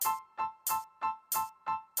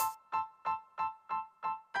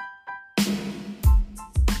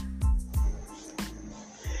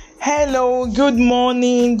Hello, good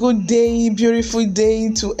morning, good day, beautiful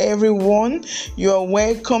day to everyone. You are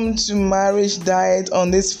welcome to Marriage Diet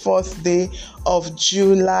on this 4th day of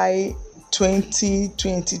July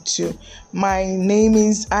 2022. My name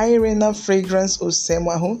is Irena Fragrance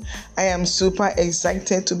Osemahu. I am super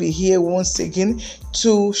excited to be here once again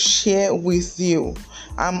to share with you.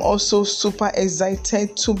 I'm also super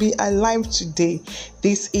excited to be alive today.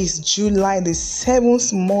 This is July, the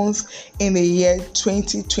 7th month in the year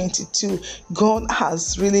 2022. God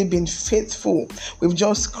has really been faithful. We've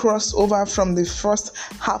just crossed over from the first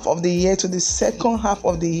half of the year to the second half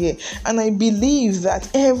of the year. And I believe that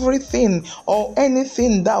everything or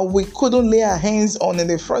anything that we couldn't lay our hands on in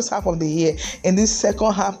the first half of the year, in this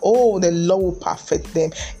second half, the Lord will perfect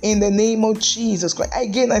them. In the name of Jesus Christ.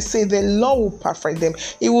 Again, I say the Lord will perfect them.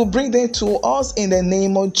 He will bring them to us in the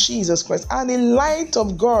name of Jesus Christ. And the light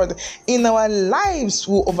of God in our lives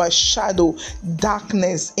will overshadow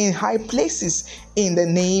darkness in high places in the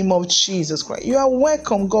name of Jesus Christ. You are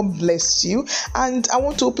welcome. God bless you. And I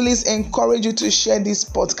want to please encourage you to share this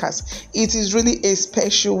podcast. It is really a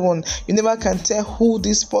special one. You never can tell who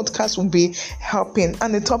this podcast will be helping.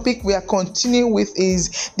 And the topic we are continuing with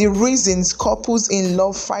is the reasons couples in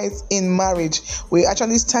love fight in marriage. We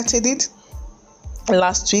actually started it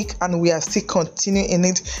last week and we are still continuing in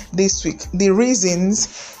it this week. The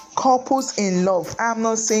reasons couples in love. I'm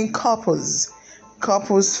not saying couples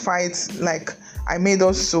fight, like I made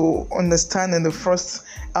us to understand in the first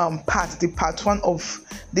part 1 of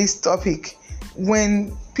this topic.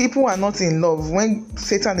 When people are not in love, when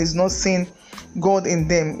Satan is not seeing God in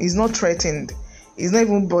them, he's not threatened. He's not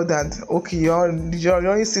even bothered. Okay, you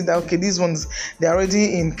already see that, okay, these ones, they're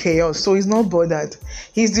already in chaos. So he's not bothered.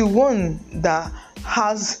 He's the one that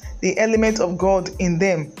has the element of God in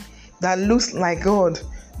them, that looks like God.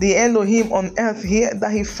 The Elohim on earth here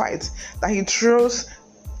that he fights, that he throws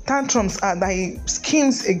tantrums at, that he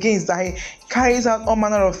schemes against, that he carries out all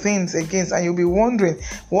manner of things against. And you'll be wondering,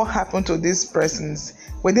 what happened to these persons?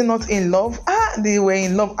 Were they not in love? They were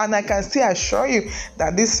in love. And I can still assure you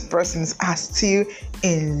that these persons are still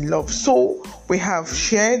in love. So I've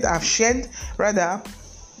shared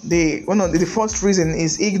the first reason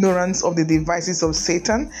is ignorance of the devices of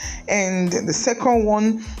Satan. And the second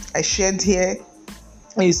one I shared here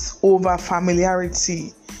is over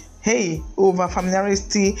familiarity. Over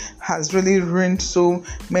familiarity has really ruined so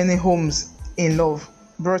many homes in love,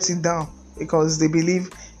 brought it down, because they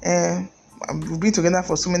believe we've been together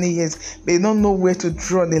for so many years, they don't know where to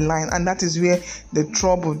draw the line, and that is where the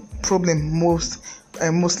problem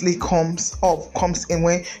mostly comes in,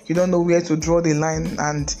 when you don't know where to draw the line.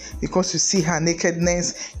 And because you see her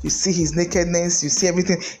nakedness, you see his nakedness, you see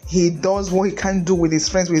everything, he does what he can't do with his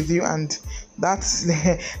friends with you, and that's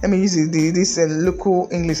let me use this local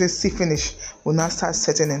English, see finish will now start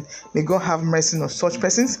setting in. May God have mercy on such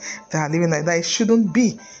persons that are living like that. It shouldn't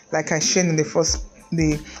be, like I shared in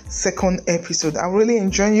the second episode. I really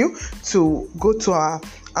enjoy you to go to our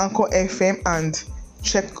Anchor FM and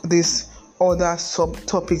check this other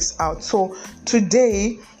subtopics out. So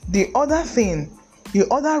today, the other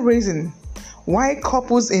reason why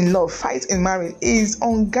couples in love fight in marriage is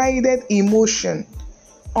unguided emotion,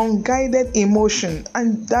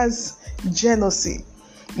 and that's jealousy.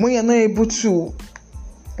 When you're not able to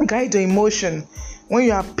guide your emotion, when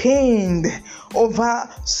you are pained over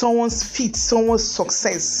someone's feat, someone's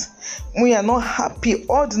success, when you are not happy,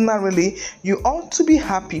 ordinarily you ought to be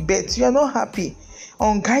happy, but you are not happy.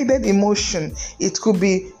 Unguided emotion, it could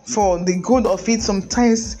be for the good of it,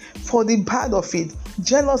 sometimes for the bad of it.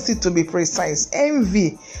 Jealousy, to be precise,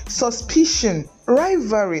 envy, suspicion,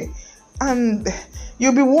 rivalry. And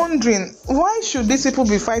you'll be wondering, why should these people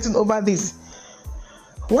be fighting over this?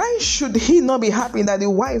 Why should he not be happy that the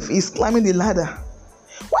wife is climbing the ladder?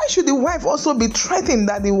 Why should the wife also be threatened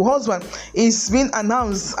that the husband is being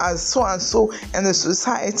announced as so and so in the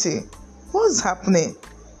society? What's happening?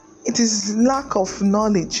 It is lack of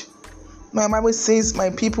knowledge. My Bible says,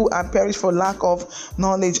 my people are perished for lack of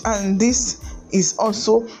knowledge. And this is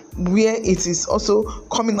also where it is also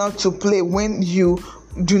coming out to play, when you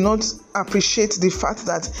do not appreciate the fact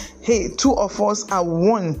that, two of us are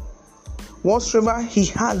one. Whatsoever he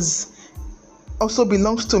has also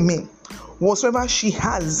belongs to me. Whatsoever she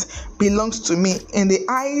has belongs to me. In the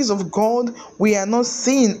eyes of God, we are not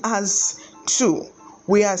seen as two.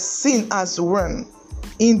 We are seen as one,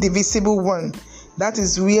 indivisible one. That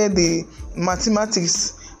is where the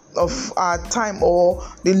mathematics of our time, or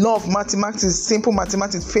the law of mathematics, simple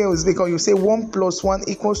mathematics, fails, because you say 1 + 1 =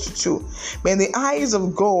 2. But in the eyes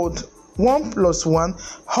of God, 1 + 1,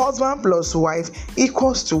 husband plus wife,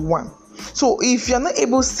 equals to 1. So if you're not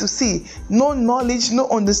able to see, no knowledge, no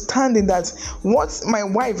understanding that what my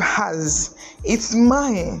wife has, it's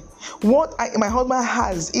mine. What my husband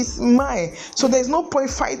has, it's mine. So there's no point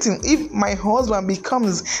fighting. If my husband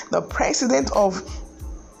becomes the president of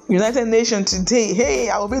United Nations today, hey,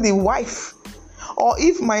 I will be the wife. Or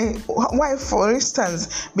if my wife, for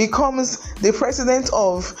instance, becomes the president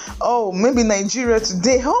of, maybe Nigeria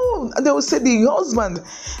today, they will say the husband.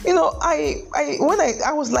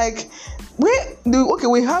 I was like,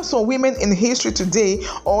 we have some women in history today,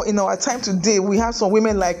 or in our time today, we have some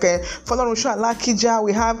women like Fọlọ́runṣọ́ Alákijá,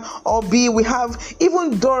 we have Obi, we have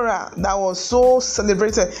even Dora that was so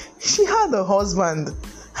celebrated. She had a husband.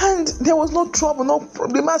 And there was no trouble, no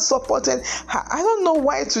problem. I supported her. I don't know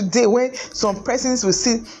why today, when some persons will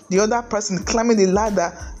see the other person climbing the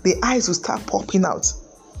ladder, the eyes will start popping out.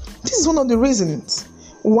 This is one of the reasons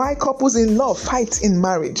why couples in love fight in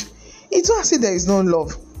marriage. It's not as if there is no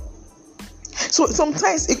love. So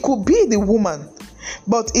sometimes it could be the woman,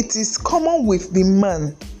 but it is common with the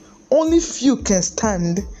man. Only few can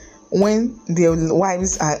stand when their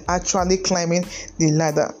wives are actually climbing the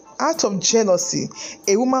ladder. Out of jealousy,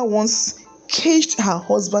 a woman once caged her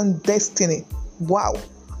husband's destiny. Wow.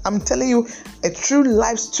 I'm telling you a true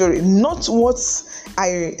life story, not what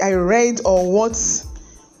I read or what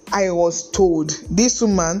I was told. This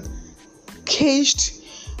woman caged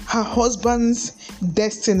her husband's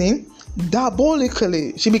destiny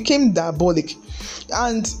diabolically. She became diabolic.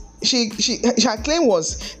 And her claim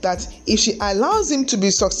was that if she allows him to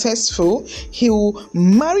be successful, he will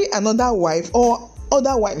marry another wife or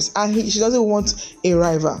other wives, and she doesn't want a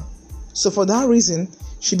rival. So for that reason,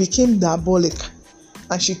 she became diabolic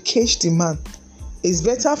and she caged the man. It's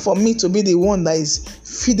better for me to be the one that is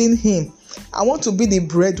feeding him. I want to be the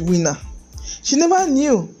breadwinner. She never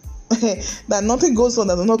knew that nothing goes on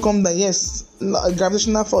that does not come down. Yes,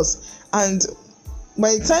 gravitational force. And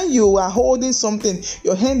by the time you are holding something,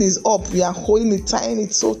 your hand is up, you are holding it, tying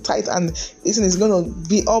it so tight, and this thing is going to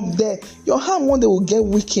be up there. Your hand one day will get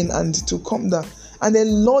weakened and to come down. And the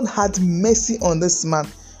Lord had mercy on this man.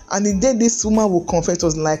 And the day this woman will confess,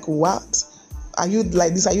 was like, what? Are you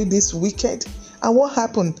like this? Are you this wicked? And what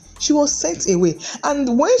happened? She was sent away.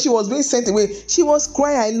 And when she was being sent away, she was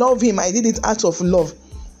crying, I love him. I did it out of love.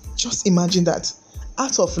 Just imagine that.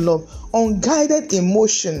 Out of love. Unguided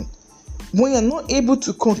emotion. When you're not able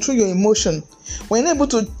to control your emotion, when you're not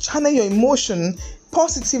able to channel your emotion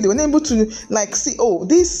positively, when you're able to see,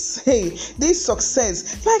 this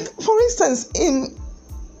success. Like, for instance, in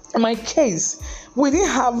my case, we didn't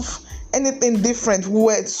have anything different. We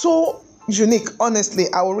were so unique. Honestly,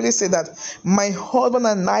 I will really say that my husband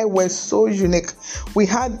and I were so unique. We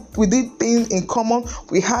did things in common.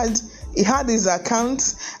 He had his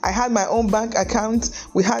account, I had my own bank account.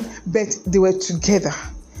 But they were together.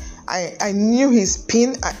 I knew his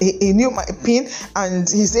PIN, he knew my PIN, and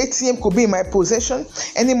his ATM could be in my possession.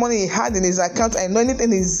 Any money he had in his account, I know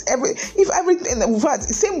anything everything.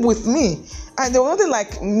 Same with me. And there was nothing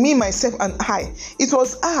like me, myself, and I. It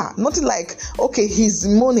was nothing like, okay, he's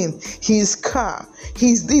money, his car,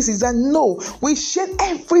 he's this, he's that. No, we shared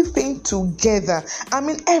everything together. I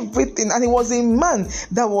mean, everything. And he was a man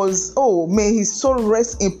that was, may his soul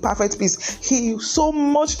rest in perfect peace. He so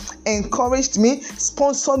much encouraged me,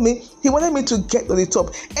 sponsored me. He wanted me to get to the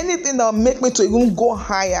top. Anything that would make me to even go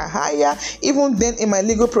higher, even then in my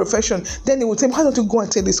legal profession. Then he would tell me, why don't you go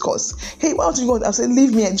and take this course? Hey, why don't you go? I said,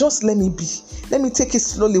 leave me, just let me be. Let me take it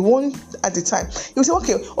slowly, one at a time. He will say,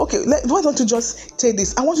 okay, why don't you just take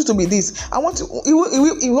this? I want you to be this. I want to,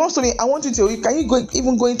 he wants to be, I want you to, can you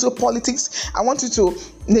go into politics? I want you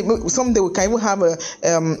to, someday we can even have a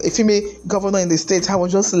female governor in the state. I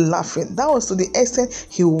was just laughing. That was to the extent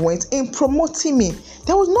he went in promoting me.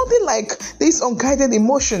 There was nothing like this unguided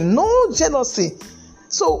emotion, no jealousy.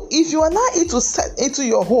 So if you allow it to set into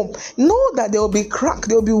your home, know that there will be crack,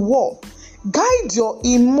 there will be war. Guide your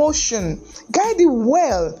emotion. Guide it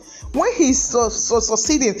well. When he's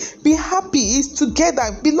succeeding, be happy. He's together.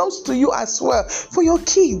 It belongs to you as well. For your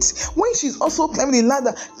kids. When she's also climbing the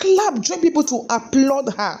ladder, clap. Join people to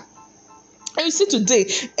applaud her. And you see today,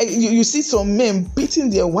 you see some men beating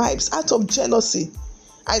their wives out of jealousy.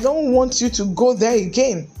 I don't want you to go there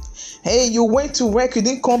again. Hey, you went to work, you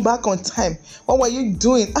didn't come back on time. What were you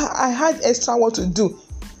doing? I had extra work to do.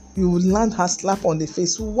 You land her slap on the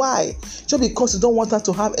face. Why? Just because you don't want her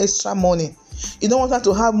to have extra money. You don't want her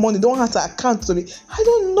to have money. You don't want her to account to me. I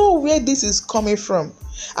don't know where this is coming from.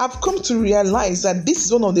 I've come to realize that this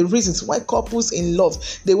is one of the reasons why couples in love,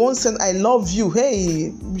 they won't say, I love you,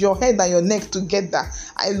 hey, your head and your neck together.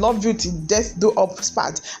 I love you till death do us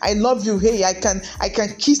part. I love you, hey, I can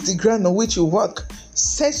kiss the ground on which you walk.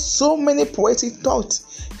 Says so many poetic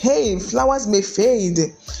thoughts. Hey, flowers may fade.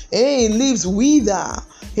 Hey, leaves wither.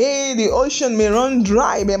 Hey, the ocean may run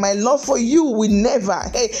dry, but my love for you will never.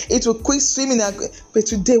 Hey, it will quit swimming. But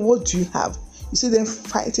today, what do you have? You see them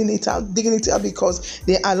fighting it out, digging it out, because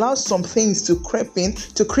they allow some things to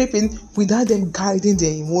creep in without them guiding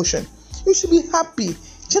their emotion. You should be happy.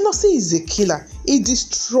 Jealousy is a killer. It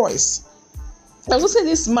destroys. I was also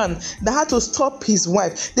this man that had to stop his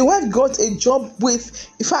wife. The wife got a job with,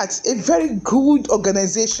 in fact, a very good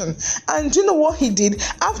organization. And do you know what he did?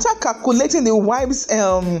 After calculating the wife's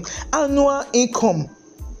annual income,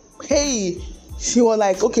 hey, she was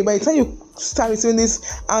like, okay, by the time you start receiving this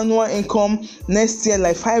annual income next year,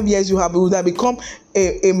 like 5 years, you would have become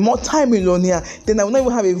a multi-millionaire. Then I will not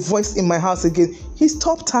even have a voice in my house again. He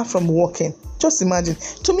stopped her from working. Just imagine.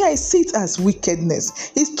 To me, I see it as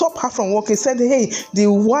wickedness. He stopped her from working. Said, hey, the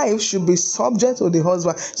wife should be subject to the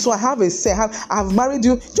husband. So I have a say. I've married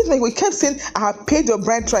you. Just like we kept saying, I have paid your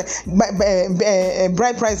bride price.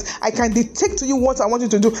 I can dictate to you what I want you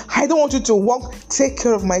to do. I don't want you to work. Take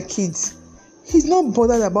care of my kids. He's not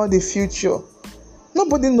bothered about the future.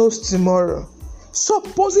 Nobody knows tomorrow.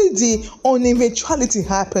 Supposing the uneventuality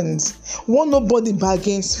happens, what nobody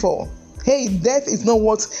bargains for. Hey, death is not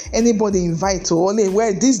what anybody invites to. Only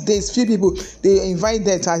where these days few people they invite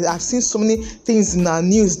death. I've seen so many things in our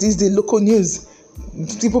news these days, local news.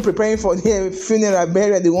 People preparing for their funeral,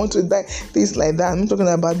 burial, they want to die, things like that. I'm not talking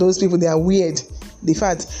about those people. They are weird. The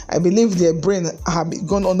fact, I believe their brain have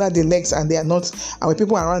gone under the legs and they are not. Our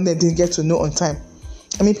people around them didn't get to know on time.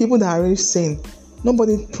 I mean, people that are really saying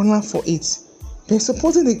nobody plan for it. But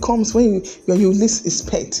supposing it comes when you least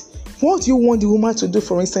expect. What do you want the woman to do,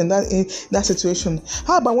 for instance, in that situation?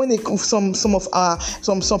 How about when some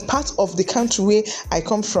parts of the country where I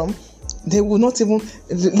come from, they will not even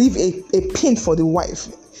leave a pin for the wife.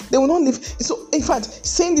 They will not leave. So, in fact,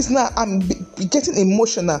 saying this now, I'm getting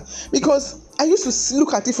emotional because I used to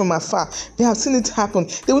look at it from afar. They have seen it happen.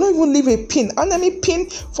 They will not even leave a pin. And I mean pin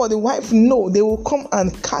for the wife. No, they will come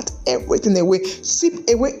and cut everything away, sweep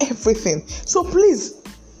away everything. So please,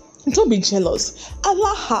 don't be jealous.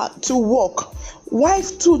 Allow her to work.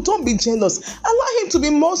 Wife too, don't be jealous. Allow him to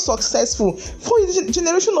be more successful for the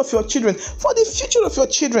generation of your children, for the future of your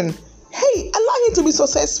children. Hey, allow him to be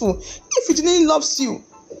successful. If he genuinely loves you,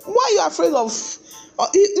 why are you afraid of?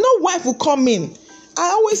 No wife will come in. I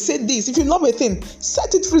always say this: if you love a thing,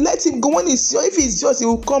 set it free, let him go. When it's yours, if it's yours, he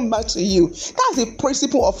will come back to you. That's the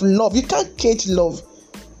principle of love. You can't cage love.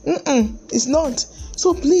 It's not.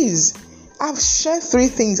 So please, I've shared 3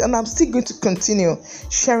 things and I'm still going to continue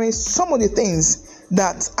sharing some of the things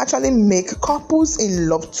that actually make couples in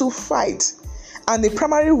love to fight. And the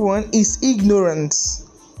primary one is ignorance.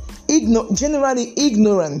 Generally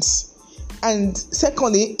ignorance. And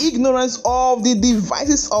secondly, ignorance of the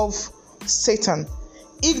devices of Satan.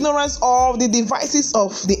 Ignorance of the devices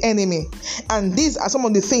of the enemy. And these are some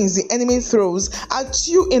of the things the enemy throws at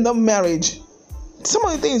you in the marriage. Some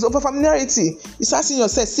of the things over familiarity. You start seeing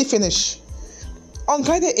yourself, see finish.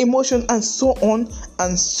 Unguided emotion, and so on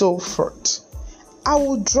and so forth. I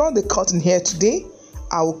will draw the curtain here today.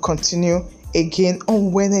 I will continue again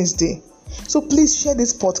on Wednesday. So please share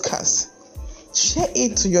this podcast. Share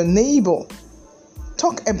it to your neighbor.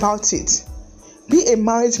 Talk about it. Be a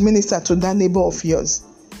marriage minister to that neighbor of yours.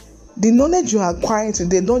 The knowledge you are acquiring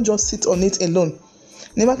today, don't just sit on it alone.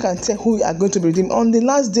 Never can tell who you are going to be redeemed. On the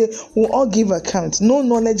last day, we'll all give account. No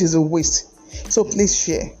knowledge is a waste. So please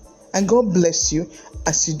share. And God bless you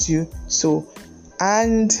as you do so.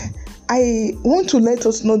 And I want to let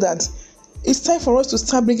us know that it's time for us to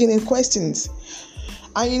start bringing in questions.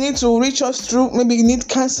 And you need to reach us through, maybe you need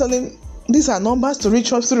counseling. These are numbers to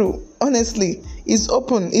reach us through. Honestly, it's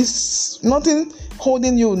open. It's nothing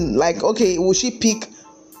holding you like, okay, will she pick?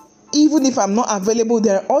 Even if I'm not available,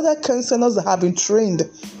 there are other counselors that have been trained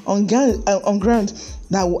on ground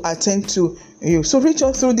that will attend to you. So reach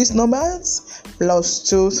out through these numbers: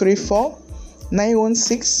 +234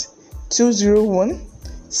 916 201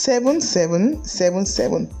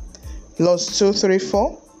 7777,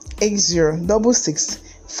 +234 8066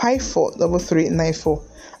 543394.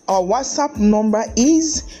 Our WhatsApp number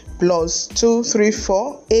is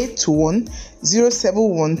 +234 81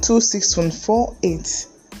 071 26148.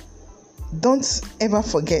 Don't ever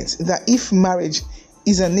forget that if marriage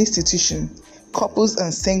is an institution, couples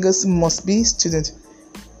and singles must be students.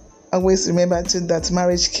 always remember too that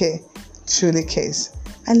marriage care truly cares.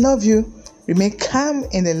 I love you. Remain calm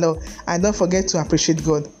in the Lord and don't forget to appreciate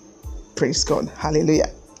God. Praise God.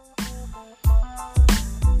 Hallelujah.